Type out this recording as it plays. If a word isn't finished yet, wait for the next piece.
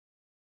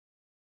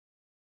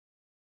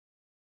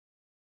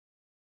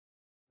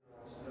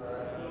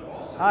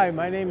Hi,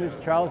 my name is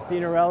Charles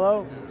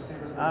Dinarello.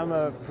 I'm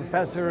a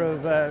professor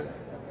of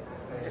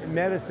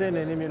medicine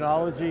and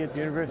immunology at the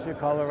University of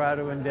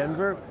Colorado in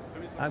Denver.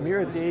 I'm here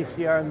at the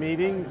ACR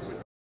meeting.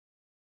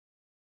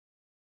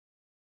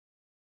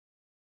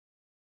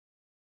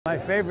 My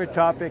favorite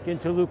topic,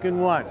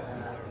 interleukin-1.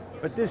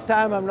 But this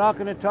time I'm not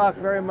going to talk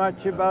very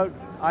much about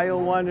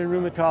IL-1 and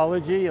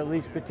rheumatology, at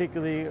least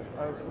particularly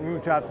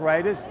rheumatoid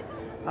arthritis.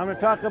 I'm going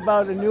to talk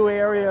about a new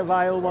area of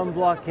IL-1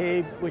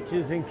 blockade, which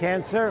is in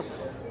cancer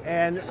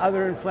and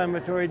other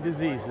inflammatory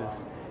diseases.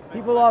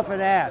 People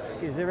often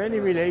ask, is there any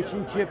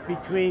relationship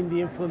between the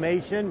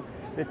inflammation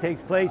that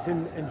takes place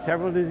in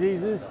several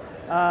diseases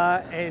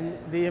and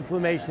the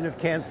inflammation of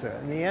cancer?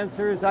 And the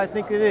answer is, I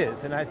think it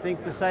is. And I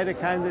think the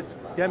cytokine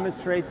that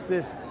demonstrates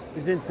this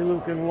is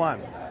interleukin-1.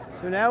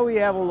 So now we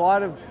have a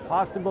lot of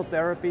possible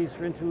therapies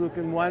for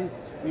interleukin-1.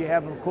 We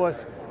have, of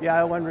course, the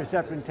IL-1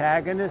 receptor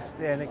antagonist,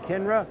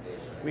 anakinra.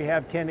 We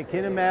have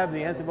canakinumab,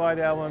 the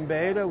antibody IL-1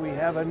 beta. We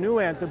have a new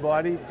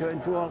antibody to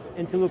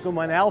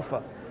interleukin-1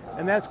 alpha.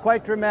 And that's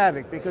quite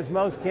dramatic because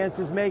most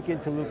cancers make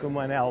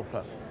interleukin-1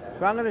 alpha.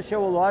 So I'm going to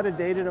show a lot of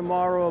data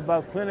tomorrow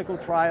about clinical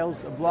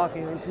trials of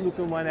blocking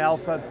interleukin-1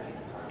 alpha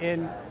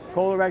in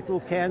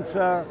colorectal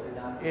cancer,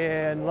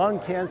 in lung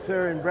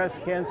cancer, in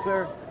breast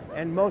cancer,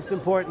 and most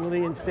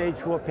importantly in stage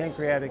 4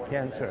 pancreatic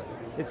cancer.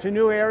 It's a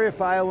new area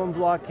for IL-1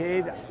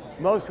 blockade.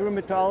 Most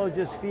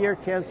rheumatologists fear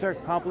cancer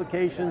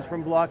complications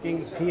from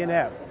blocking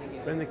TNF.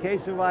 But in the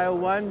case of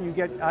IL-1, you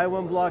get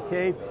IL-1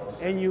 blockade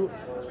and you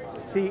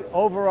see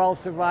overall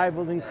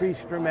survival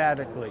increase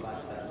dramatically.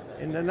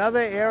 In another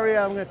area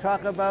I'm going to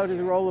talk about is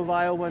the role of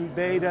IL-1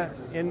 beta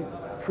in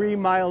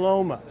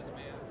pre-myeloma.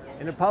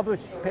 In a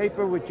published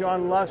paper with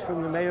John Luss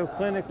from the Mayo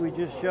Clinic, we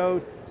just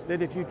showed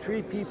that if you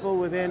treat people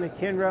with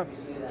anakinra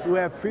who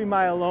have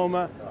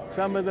pre-myeloma,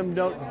 some of them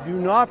do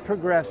not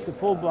progress to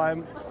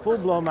full-blown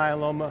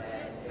myeloma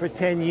for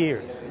 10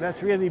 years.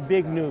 That's really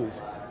big news.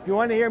 If you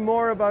want to hear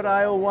more about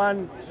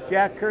IL-1,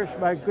 Jack Kirsch,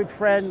 my good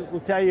friend,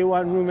 will tell you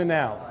on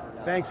Rheumnow.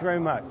 Thanks very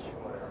much.